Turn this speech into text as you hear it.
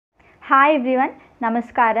Hi everyone,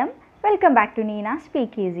 നമസ്കാരം. Welcome back to Neena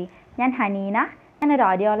speak easy. ഞാൻ ഹനീന. ഞാനൊരു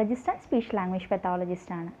ഓഡിയോളജിസ്റ്റ് ആൻഡ് സ്പീച്ച് ലാംഗ്വേജ്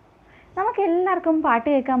പെത്തോളജിസ്റ്റാണ്. നമുക്ക് എല്ലാവർക്കും പാട്ട്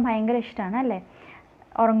കേൾക്കാൻ ഭയങ്കര ഇഷ്ടമാണ് അല്ലേ?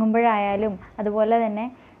 ഉറങ്ങുമ്പോഴായാലും അതുപോലെ തന്നെ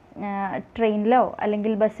ട്രെയിനിലോ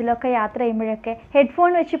അല്ലെങ്കിൽ ബസ്സിലോ ഒക്കെ യാത്ര ചെയ്യുമ്പോഴൊക്കെ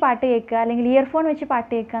ഹെഡ്ഫോൺ വെച്ച് പാട്ട് കേൾക്കുക അല്ലെങ്കിൽ ഇയർഫോൺ വെച്ച്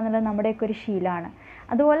പാട്ട് കേൾക്കുക എന്നുള്ളത് നമ്മുടെയൊക്കെ ഒരു ശീലമാണ്.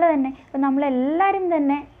 അതുപോലെ തന്നെ ഇപ്പം നമ്മളെല്ലാവരും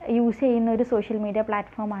തന്നെ യൂസ് ചെയ്യുന്ന ഒരു സോഷ്യൽ മീഡിയ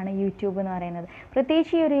പ്ലാറ്റ്ഫോമാണ് യൂട്യൂബ് എന്ന് പറയുന്നത്.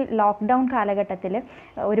 പ്രത്യേകിച്ച് ഈ ഒരു ലോക്ക്ഡൗൺ കാലഘട്ടത്തിൽ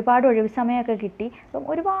ഒരുപാട് ഒഴിവ് സമയമൊക്കെ കിട്ടി. അപ്പം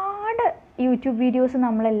ഒരുപാട് യൂട്യൂബ് വീഡിയോസ്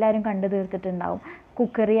നമ്മളെല്ലാവരും കണ്ടു തീർത്തിട്ടുണ്ടാവും.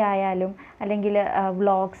 കുക്കറി ആയാലും അല്ലെങ്കിൽ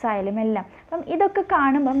വ്ളോഗ്സ് ആയാലും എല്ലാം. അപ്പം ഇതൊക്കെ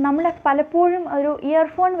കാണുമ്പം നമ്മൾ പലപ്പോഴും ഒരു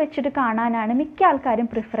ഇയർഫോൺ വെച്ചിട്ട് കാണാനാണ് മിക്ക ആൾക്കാരും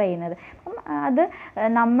പ്രിഫർ ചെയ്യുന്നത്. അപ്പം അത്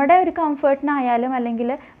നമ്മുടെ ഒരു കംഫർട്ടിനായാലും അല്ലെങ്കിൽ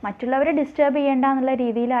മറ്റുള്ളവരെ ഡിസ്റ്റർബ് ചെയ്യേണ്ട എന്നുള്ള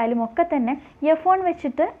രീതിയിലായാലും ഒക്കെ തന്നെ ഇയർഫോൺ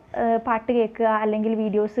വെച്ചിട്ട് പാട്ട് കേൾക്കുക അല്ലെങ്കിൽ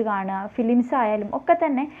വീഡിയോസ് കാണുക, ഫിലിംസ് ആയാലും ഒക്കെ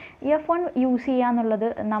തന്നെ ഇയർഫോൺ യൂസ് ചെയ്യുക എന്നുള്ളത്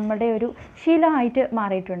നമ്മുടെ ഒരു ശീലമായിട്ട്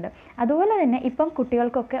മാറിയിട്ടുണ്ട്. അതുപോലെ തന്നെ ഇപ്പം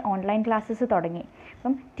കുട്ടികൾക്കൊക്കെ ഓൺലൈൻ ക്ലാസ്സസ് തുടങ്ങി.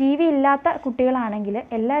 അപ്പം ടി വി ഇല്ലാത്ത കുട്ടികളാണെങ്കിൽ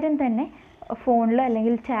എല്ലാവരും തന്നെ ഫോണിൽ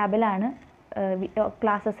അല്ലെങ്കിൽ ടാബിലാണ്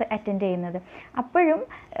ക്ലാസ്സസ് അറ്റൻഡ് ചെയ്യുന്നത്. അപ്പോഴും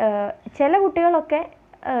ചില കുട്ടികളൊക്കെ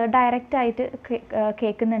ഡയറക്റ്റായിട്ട്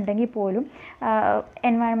കേൾക്കുന്നുണ്ടെങ്കിൽ പോലും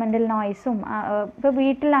എൻവയൺമെൻറ്റൽ നോയ്സും ഇപ്പോൾ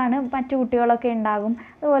വീട്ടിലാണ് മറ്റു കുട്ടികളൊക്കെ ഉണ്ടാകും,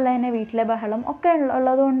 അതുപോലെ തന്നെ വീട്ടിലെ ബഹളം ഒക്കെ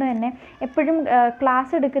ഉള്ളതുകൊണ്ട് തന്നെ എപ്പോഴും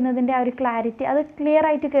ക്ലാസ് എടുക്കുന്നതിൻ്റെ ആ ഒരു ക്ലാരിറ്റി അത് ക്ലിയർ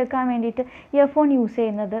ആയിട്ട് കേൾക്കാൻ വേണ്ടിയിട്ട് ഇയർഫോൺ യൂസ്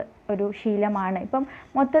ചെയ്യുന്നത് ഒരു ശീലമാണ്. ഇപ്പം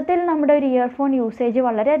മൊത്തത്തിൽ നമ്മുടെ ഒരു ഇയർഫോൺ യൂസേജ്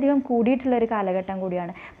വളരെയധികം കൂടിയിട്ടുള്ളൊരു കാലഘട്ടം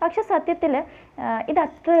കൂടിയാണ്. പക്ഷെ സത്യത്തിൽ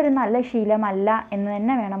ഇതത്ര ഒരു നല്ല ശീലമല്ല എന്ന്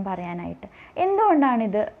തന്നെ വേണം പറയാനായിട്ട്.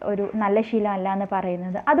 എന്തുകൊണ്ടാണിത് ഒരു നല്ല ശീലമല്ല എന്ന്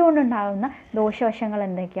പറയുന്നത്? അതുകൊണ്ടുണ്ടാകുന്ന ദോഷവശങ്ങൾ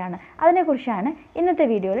എന്തൊക്കെയാണ്? അതിനെക്കുറിച്ചാണ് ഇന്നത്തെ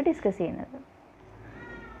വീഡിയോയിൽ ഡിസ്കസ് ചെയ്യുന്നത്.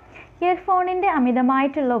 ഇയർഫോണിൻ്റെ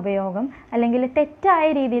അമിതമായിട്ടുള്ള ഉപയോഗം അല്ലെങ്കിൽ തെറ്റായ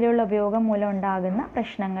രീതിയിലുള്ള ഉപയോഗം മൂലം ഉണ്ടാകുന്ന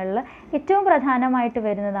പ്രശ്നങ്ങളിൽ ഏറ്റവും പ്രധാനമായിട്ട്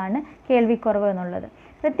വരുന്നതാണ് കേൾവിക്കുറവ് എന്നുള്ളത്.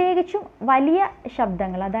 പ്രത്യേകിച്ചും വലിയ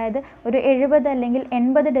ശബ്ദങ്ങൾ, അതായത് ഒരു 70 അല്ലെങ്കിൽ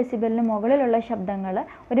 80 ഡെസിബലിന് മുകളിലുള്ള ശബ്ദങ്ങൾ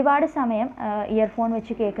ഒരുപാട് സമയം ഇയർഫോൺ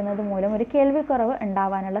വെച്ച് കേൾക്കുന്നത് മൂലം ഒരു കേൾവിക്കുറവ്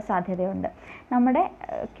ഉണ്ടാവാനുള്ള സാധ്യതയുണ്ട്. നമ്മുടെ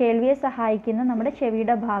കേൾവിയെ സഹായിക്കുന്ന നമ്മുടെ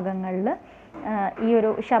ചെവിയുടെ ഭാഗങ്ങളിൽ ഈ ഒരു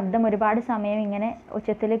ശബ്ദം ഒരുപാട് സമയം ഇങ്ങനെ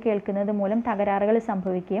ഉച്ചത്തിൽ കേൾക്കുന്നത് മൂലം തകരാറുകൾ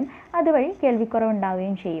സംഭവിക്കുകയും അതുവഴി കേൾവിക്കുറവ്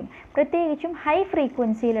ഉണ്ടാവുകയും ചെയ്യും. പ്രത്യേകിച്ചും ഹൈ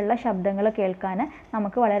ഫ്രീക്വൻസിയിലുള്ള ശബ്ദങ്ങൾ കേൾക്കാൻ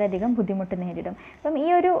നമുക്ക് വളരെയധികം ബുദ്ധിമുട്ട് നേരിടും. അപ്പം ഈ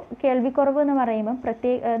ഒരു കേൾവിക്കുറവ് എന്ന് പറയുമ്പം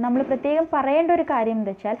നമ്മൾ പ്രത്യേകം പറയേണ്ട ഒരു കാര്യം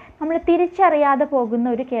എന്താ വെച്ചാൽ, നമ്മൾ തിരിച്ചറിയാതെ പോകുന്ന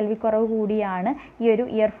ഒരു കേൾവിക്കുറവ് കൂടിയാണ് ഈ ഒരു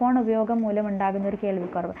ഇയർഫോൺ ഉപയോഗം മൂലം ഉണ്ടാകുന്ന ഒരു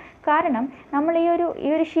കേൾവിക്കുറവ്. കാരണം നമ്മൾ ഈ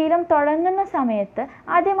ഒരു ശീലം തുടങ്ങുന്ന സമയത്ത്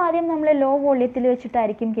ആദ്യം നമ്മൾ ലോ വോള്യത്തിൽ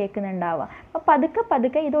വെച്ചിട്ടായിരിക്കും കേൾക്കുന്നുണ്ടാവുക. അപ്പോൾ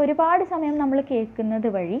പതുക്കെ ഇത് ഒരുപാട് സമയം നമ്മൾ കേൾക്കുന്നത്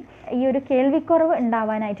വഴി ഈ ഒരു കേൾവിക്കുറവ്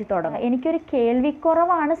ഉണ്ടാവാനായിട്ട് തുടങ്ങും. എനിക്കൊരു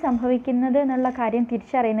കേൾവിക്കുറവാണ് സംഭവിക്കുന്നത് എന്നുള്ള കാര്യം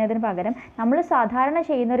തിരിച്ചറിയുന്നതിന് പകരം നമ്മൾ സാധാരണ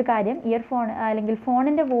ചെയ്യുന്ന ഒരു കാര്യം ഇയർഫോൺ അല്ലെങ്കിൽ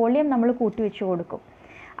ഫോണിൻ്റെ വോളിയം നമ്മൾ കൂട്ടിവെച്ച് കൊടുക്കും.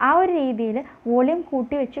 ആ ഒരു രീതിയിൽ വോളിയം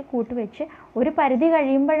കൂട്ടിവെച്ച് ഒരു പരിധി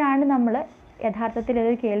കഴിയുമ്പോഴാണ് നമ്മൾ യഥാർത്ഥത്തിൽ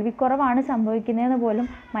ഇതൊരു കേൾവിക്കുറവാണ് സംഭവിക്കുന്നതെന്ന് പോലും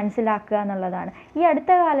മനസ്സിലാക്കുക എന്നുള്ളതാണ്. ഈ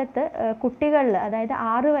അടുത്ത കാലത്ത് കുട്ടികളിൽ, അതായത്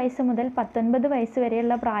 6 വയസ്സ് മുതൽ 19 വയസ്സ്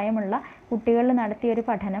വരെയുള്ള പ്രായമുള്ള കുട്ടികളിൽ നടത്തിയൊരു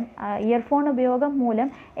പഠനം ഇയർഫോൺ ഉപയോഗം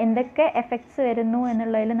മൂലം എന്തൊക്കെ എഫക്ട്സ് വരുന്നു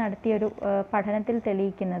എന്നുള്ളതിൽ നടത്തിയൊരു പഠനത്തിൽ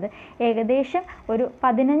തെളിയിക്കുന്നത് ഏകദേശം ഒരു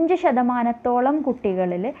 15%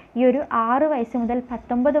 കുട്ടികളിൽ ഈ ഒരു 6 വയസ്സ് മുതൽ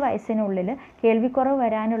 19 വയസ്സിനുള്ളിൽ കേൾവിക്കുറവ്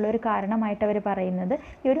വരാനുള്ളൊരു കാരണമായിട്ട് അവർ പറയുന്നത്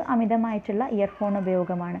ഈ ഒരു അമിതമായിട്ടുള്ള ഇയർഫോൺ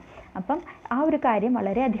ഉപയോഗമാണ്. അപ്പം ആ ഒരു കാര്യം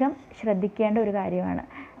വളരെയധികം ശ്രദ്ധിക്കേണ്ട ഒരു കാര്യമാണ്.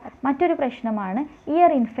 മറ്റൊരു പ്രശ്നമാണ്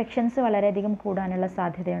ഇയർ ഇൻഫെക്ഷൻസ് വളരെയധികം കൂടാനുള്ള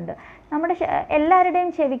സാധ്യതയുണ്ട്. നമ്മുടെ എല്ലാവരുടെയും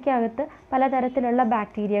ചെവിക്കകത്ത് പലതരത്തിലുള്ള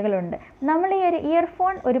ബാക്ടീരിയകളുണ്ട്. നമ്മൾ ഈ ഒരു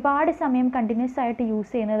ഇയർഫോൺ ഒരുപാട് സമയം കണ്ടിന്യൂസ് ആയിട്ട്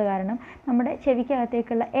യൂസ് ചെയ്യുന്നത് കാരണം നമ്മുടെ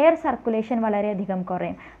ചെവിക്കകത്തേക്കുള്ള എയർ സർക്കുലേഷൻ വളരെയധികം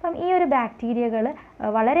കുറയും. അപ്പം ഈ ഒരു ബാക്ടീരിയകൾ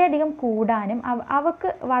വളരെയധികം കൂടാനും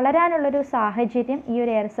അവക്ക് വളരാനുള്ളൊരു സാഹചര്യം ഈ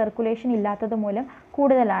ഒരു എയർ സർക്കുലേഷൻ ഇല്ലാത്തത് മൂലം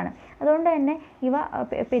കൂടുതലാണ്. അതുകൊണ്ട് തന്നെ ഇവ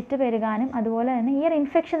പെറ്റുപെരുകാനും അതുപോലെ തന്നെ ഇയർ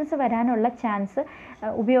ഇൻഫെക്ഷൻസ് വരാനുള്ള ചാൻസ്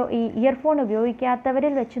ഈ ഇയർഫോൺ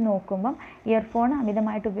ഉപയോഗിക്കാത്തവരിൽ വെച്ച് നോക്കുമ്പം ഇയർഫോൺ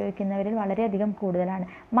അമിതമായിട്ട് ഉപയോഗിക്കുന്നവരിൽ വളരെയധികം കൂടുതലാണ്.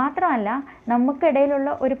 മാത്രമല്ല, നമുക്കിടയിലുള്ള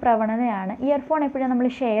ഒരു പ്രവണതയാണ് ഇയർഫോൺ എപ്പോഴും നമ്മൾ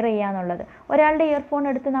ഷെയർ ചെയ്യുക എന്നുള്ളത്. ഒരാളുടെ ഇയർഫോൺ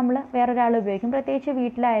എടുത്ത് നമ്മൾ വേറൊരാൾ ഉപയോഗിക്കും. പ്രത്യേകിച്ച്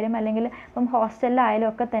വീട്ടിലായാലും അല്ലെങ്കിൽ ഇപ്പം ഹോസ്റ്റലിലായാലും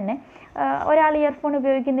ഒക്കെ തന്നെ ഒരാൾ ഇയർഫോൺ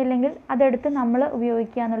ഉപയോഗിക്കുന്നില്ലെങ്കിൽ അതെടുത്ത് നമ്മൾ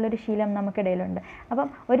ഉപയോഗിക്കുക എന്നുള്ളൊരു ശീലം നമുക്കിടയിലുണ്ട്. അപ്പം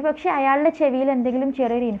ഒരുപക്ഷെ അയാളുടെ ചെവിയിൽ എന്തെങ്കിലും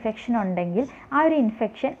ചെറിയൊരു ഇൻഫെക്ഷൻ ഉണ്ടെങ്കിൽ ആ ഒരു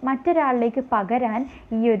ഇൻഫെക്ഷൻ മറ്റൊരാളിലേക്ക് പകരാൻ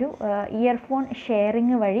ഈ ഒരു ഇയർഫോൺ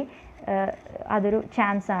ഷെയറിങ് വഴി അതൊരു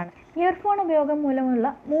ചാൻസാണ്. ഇയർഫോൺ ഉപയോഗം മൂലമുള്ള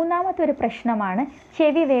മൂന്നാമത്തെ ഒരു പ്രശ്നമാണ്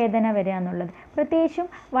ചെവി വേദന വരിക എന്നുള്ളത്. പ്രത്യേകിച്ചും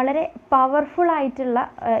വളരെ പവർഫുൾ ആയിട്ടുള്ള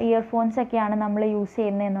ഇയർഫോൺസൊക്കെയാണ് നമ്മൾ യൂസ്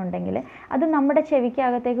ചെയ്യുന്നതെന്നുണ്ടെങ്കിൽ അത് നമ്മുടെ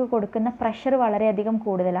ചെവിക്കകത്തേക്ക് കൊടുക്കുന്ന പ്രഷർ വളരെയധികം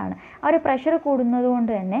കൂടുതലാണ്. ആ ഒരു പ്രഷർ കൂടുന്നത്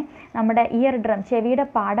കൊണ്ട് തന്നെ നമ്മുടെ ഇയർ ഡ്രം, ചെവിയുടെ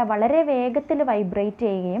പാട വളരെ വേഗത്തിൽ വൈബ്രേറ്റ്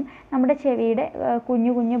ചെയ്യുകയും നമ്മുടെ ചെവിയുടെ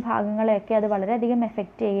കുഞ്ഞു കുഞ്ഞു ഭാഗങ്ങളെയൊക്കെ അത് വളരെയധികം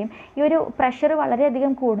എഫക്റ്റ് ചെയ്യുകയും ഈ ഒരു പ്രഷർ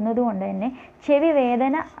വളരെയധികം കൂടുന്നത് കൊണ്ട് തന്നെ ചെവി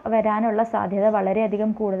വേദന വരാനുള്ള സാധ്യത വളരെയധികം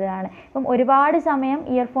കൂടുതലാണ്. ഇപ്പം ഒരുപാട് സമയം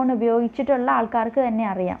ഇയർഫോൺ ഉപയോഗിച്ചിട്ടുള്ള ആൾക്കാർക്ക് തന്നെ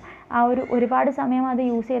അറിയാം, ആ ഒരുപാട് സമയം അത്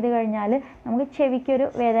യൂസ് ചെയ്ത് കഴിഞ്ഞാൽ നമുക്ക് ചെവിക്കൊരു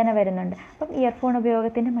വേദന വരുന്നുണ്ട്. അപ്പം ഇയർഫോൺ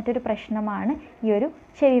ഉപയോഗത്തിൻ്റെ മറ്റൊരു പ്രശ്നമാണ് ഈ ഒരു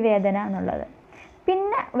ചെവി വേദന എന്നുള്ളത്.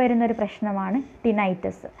 പിന്നെ വരുന്നൊരു പ്രശ്നമാണ്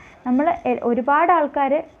ടിനൈറ്റസ്. നമ്മൾ ഒരുപാട്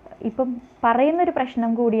ആൾക്കാർ ഇപ്പം പറയുന്നൊരു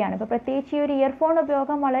പ്രശ്നം കൂടിയാണ്. ഇപ്പോൾ പ്രത്യേകിച്ച് ഈ ഒരു ഇയർഫോൺ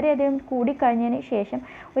ഉപയോഗം വളരെയധികം കൂടിക്കഴിഞ്ഞതിന് ശേഷം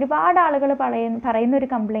ഒരുപാട് ആളുകൾ പറയുന്നൊരു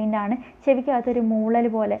കംപ്ലൈൻ്റാണ് ചെവിക്കകത്തൊരു മൂളൽ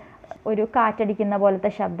പോലെ, ഒരു കാറ്റടിക്കുന്ന പോലത്തെ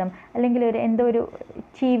ശബ്ദം, അല്ലെങ്കിൽ എന്തോ ഒരു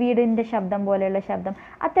ചീവീടിൻ്റെ ശബ്ദം പോലെയുള്ള ശബ്ദം,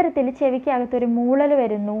 അത്തരത്തിൽ ചെവിക്കകത്തൊരു മൂളൽ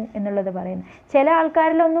വരുന്നു എന്നുള്ളത് പറയുന്നു. ചില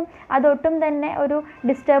ആൾക്കാരിലൊന്നും അതൊട്ടും തന്നെ ഒരു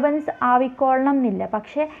ഡിസ്റ്റർബൻസ് ആവിക്കൊള്ളണം എന്നില്ല.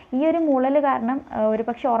 പക്ഷേ ഈ ഒരു മൂളൽ കാരണം ഒരു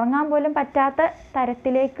പക്ഷെ ഉറങ്ങാൻ പോലും പറ്റാത്ത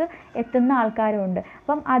തരത്തിലേക്ക് എത്തുന്ന ആൾക്കാരുമുണ്ട്.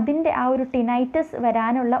 അപ്പം അതിൻ്റെ ആ ഒരു ടിനൈറ്റസ്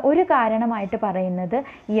വരാനുള്ള ഒരു കാരണമായിട്ട് പറയുന്നത്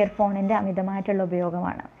ഇയർഫോണിൻ്റെ അമിതമായിട്ടുള്ള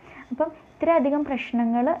ഉപയോഗമാണ്. അപ്പം ഇത്രയധികം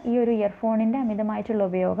പ്രശ്നങ്ങൾ ഈ ഒരു ഇയർഫോണിൻ്റെ അമിതമായിട്ടുള്ള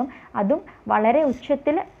ഉപയോഗം, അതും വളരെ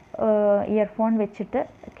ഉച്ചത്തിൽ ഇയർഫോൺ വെച്ചിട്ട്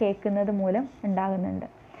കേൾക്കുന്നത് മൂലം ഉണ്ടാകുന്നുണ്ട്.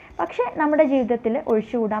 പക്ഷേ നമ്മുടെ ജീവിതത്തിൽ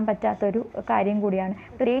ഒഴിച്ചുകൂടാൻ പറ്റാത്തൊരു കാര്യം കൂടിയാണ്.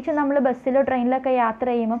 പ്രത്യേകിച്ച് നമ്മൾ ബസ്സിലോ ട്രെയിനിലൊക്കെ യാത്ര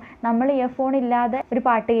ചെയ്യുമ്പം നമ്മൾ ഇയർഫോൺ ഇല്ലാതെ ഒരു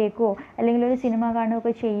പാട്ട് കേൾക്കുകയോ അല്ലെങ്കിൽ ഒരു സിനിമ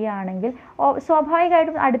കാണുകയൊക്കെ ചെയ്യുകയാണെങ്കിൽ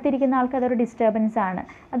സ്വാഭാവികമായിട്ടും അടുത്തിരിക്കുന്ന ആൾക്ക് അതൊരു ഡിസ്റ്റർബൻസ് ആണ്,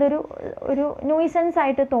 ഒരു ന്യൂയിസൻസ്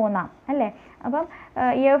ആയിട്ട് തോന്നാം അല്ലേ. അപ്പം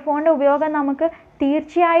ഇയർഫോണിൻ്റെ ഉപയോഗം നമുക്ക്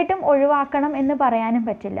തീർച്ചയായിട്ടും ഒഴിവാക്കണം എന്ന് പറയാനും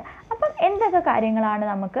പറ്റില്ല. അപ്പം എന്തൊക്കെ കാര്യങ്ങളാണ്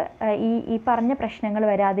നമുക്ക് ഈ പറഞ്ഞ പ്രശ്നങ്ങൾ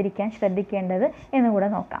വരാതിരിക്കാൻ ശ്രദ്ധിക്കേണ്ടത് എന്നുകൂടെ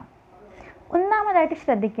നോക്കാം. ഒന്നാമതായിട്ട്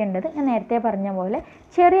ശ്രദ്ധിക്കേണ്ടത്, ഞാൻ നേരത്തെ പറഞ്ഞ പോലെ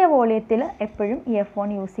ചെറിയ വോളിയത്തിൽ എപ്പോഴും ഇയർഫോൺ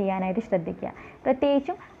യൂസ് ചെയ്യാനായിട്ട് ശ്രദ്ധിക്കുക.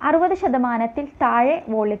 പ്രത്യേകിച്ചും 60% താഴെ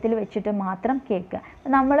വോളിയത്തിൽ വെച്ചിട്ട് മാത്രം കേൾക്കുക.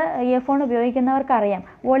 നമ്മൾ ഇയർഫോൺ ഉപയോഗിക്കുന്നവർക്കറിയാം,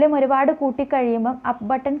 വോളിയം ഒരുപാട് കൂട്ടിക്കഴിയുമ്പം അപ്പ്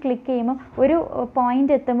ബട്ടൺ ക്ലിക്ക് ചെയ്യുമ്പം ഒരു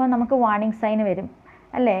പോയിൻ്റ് എത്തുമ്പോൾ നമുക്ക് വാർണിംഗ് സൈൻ വരും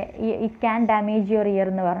അല്ലേ, it can damage your year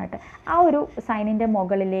എന്ന് പറഞ്ഞിട്ട്. ആ ഒരു സൈനിൻ്റെ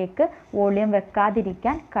മുകളിലേക്ക് വോളിയം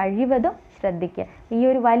വെക്കാതിരിക്കാൻ കഴിവതും ശ്രദ്ധിക്കുക. ഈ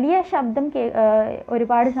ഒരു വലിയ ശബ്ദം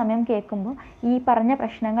ഒരുപാട് സമയം കേൾക്കുമ്പോൾ ഈ പറഞ്ഞ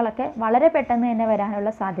പ്രശ്നങ്ങളൊക്കെ വളരെ പെട്ടെന്ന് തന്നെ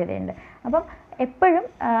വരാനുള്ള സാധ്യതയുണ്ട്. അപ്പം എപ്പോഴും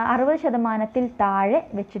 60% താഴെ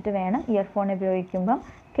വെച്ചിട്ട് വേണം ഇയർഫോൺ ഉപയോഗിക്കുമ്പം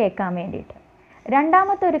കേൾക്കാൻ വേണ്ടിയിട്ട്.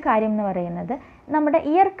 രണ്ടാമത്തെ ഒരു കാര്യം എന്ന് പറയുന്നത്, നമ്മുടെ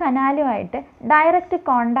ഇയർ കനാലുമായിട്ട് ഡയറക്റ്റ്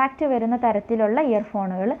കോണ്ടാക്റ്റ് വരുന്ന തരത്തിലുള്ള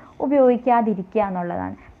ഇയർഫോണുകൾ ഉപയോഗിക്കാതിരിക്കുക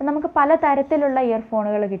എന്നുള്ളതാണ്. അപ്പം നമുക്ക് പല തരത്തിലുള്ള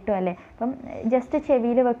ഇയർഫോണുകൾ കിട്ടും അല്ലേ. ഇപ്പം ജസ്റ്റ്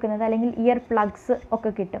ചെവിയിൽ വെക്കുന്നത് അല്ലെങ്കിൽ ഇയർ പ്ലഗ്സ്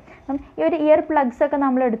ഒക്കെ കിട്ടും. അപ്പം ഈ ഒരു ഇയർ പ്ലഗ്സ് ഒക്കെ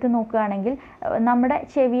നമ്മൾ എടുത്ത് നോക്കുകയാണെങ്കിൽ നമ്മുടെ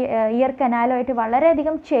ഇയർ കനാലുമായിട്ട്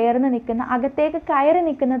വളരെയധികം ചേർന്ന് നിൽക്കുന്ന, അകത്തേക്ക് കയറി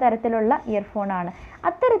നിൽക്കുന്ന തരത്തിലുള്ള ഇയർഫോണാണ്.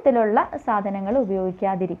 അത്തരത്തിലുള്ള സാധനങ്ങൾ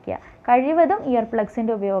ഉപയോഗിക്കാതിരിക്കുക. കഴിവതും ഇയർ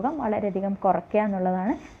പ്ലഗ്സിൻ്റെ ഉപയോഗം വളരെയധികം കുറയ്ക്കുക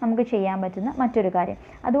എന്നുള്ളതാണ് നമുക്ക് ചെയ്യാൻ പറ്റുന്ന മറ്റൊരു കാര്യം.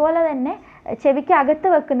 അതുപോലെ തന്നെ ചെവിക്ക് അകത്ത്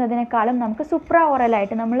വെക്കുന്നതിനേക്കാളും നമുക്ക് സുപ്രാ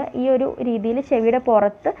ഓറലായിട്ട് നമ്മൾ ഈ ഒരു രീതിയിൽ ചെവിയുടെ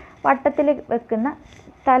പുറത്ത് വട്ടത്തിൽ വെക്കുന്ന,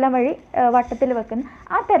 തലവഴി വട്ടത്തിൽ വെക്കുന്ന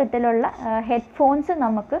ആ തരത്തിലുള്ള ഹെഡ്ഫോൺസ്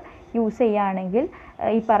നമുക്ക് യൂസ് ചെയ്യുകയാണെങ്കിൽ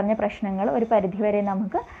ഈ പറഞ്ഞ പ്രശ്നങ്ങൾ ഒരു പരിധിവരെ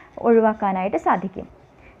നമുക്ക് ഒഴിവാക്കാനായിട്ട് സാധിക്കും.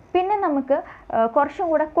 പിന്നെ നമുക്ക് കുറച്ചും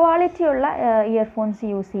കൂടെ ക്വാളിറ്റിയുള്ള ഇയർഫോൺസ്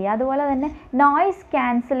യൂസ് ചെയ്യുക. അതുപോലെ തന്നെ നോയ്സ്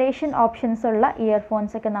ക്യാൻസലേഷൻ ഓപ്ഷൻസ് ഉള്ള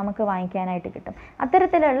ഇയർഫോൺസൊക്കെ നമുക്ക് വാങ്ങിക്കാനായിട്ട് കിട്ടും.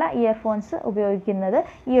 അത്തരത്തിലുള്ള ഇയർഫോൺസ് ഉപയോഗിക്കുന്നത്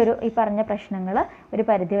ഈ പറഞ്ഞ പ്രശ്നങ്ങൾ ഒരു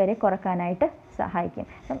പരിധിവരെ കുറക്കാനായിട്ട് സഹായിക്കും.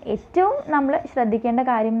 അപ്പം ഏറ്റവും നമ്മൾ ശ്രദ്ധിക്കേണ്ട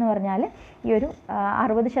കാര്യം എന്ന് പറഞ്ഞാൽ ഈ ഒരു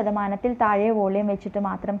 60% താഴെ വോളിയം വെച്ചിട്ട്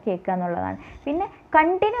മാത്രം കേൾക്കുക എന്നുള്ളതാണ്. പിന്നെ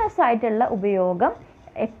കണ്ടിന്യൂസ് ആയിട്ടുള്ള ഉപയോഗം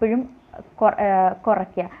എപ്പോഴും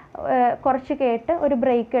കുറയ്ക്കുക. കുറച്ച് കേട്ട് ഒരു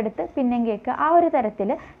ബ്രേക്ക് എടുത്ത് പിന്നെയും കേൾക്കുക. ആ ഒരു തരത്തിൽ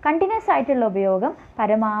കണ്ടിന്യൂസ് ആയിട്ടുള്ള ഉപയോഗം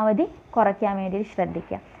പരമാവധി കുറയ്ക്കാൻ വേണ്ടി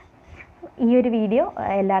ശ്രദ്ധിക്കുക. ഈ ഒരു വീഡിയോ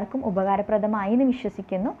എല്ലാവർക്കും ഉപകാരപ്രദമായി എന്ന്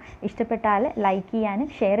വിശ്വസിക്കുന്നു. ഇഷ്ടപ്പെട്ടാൽ ലൈക്ക് ചെയ്യാനും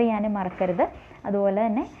ഷെയർ ചെയ്യാനും മറക്കരുത്. അതുപോലെ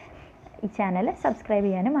തന്നെ ഈ ചാനൽ സബ്സ്ക്രൈബ്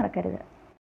ചെയ്യാനും മറക്കരുത്.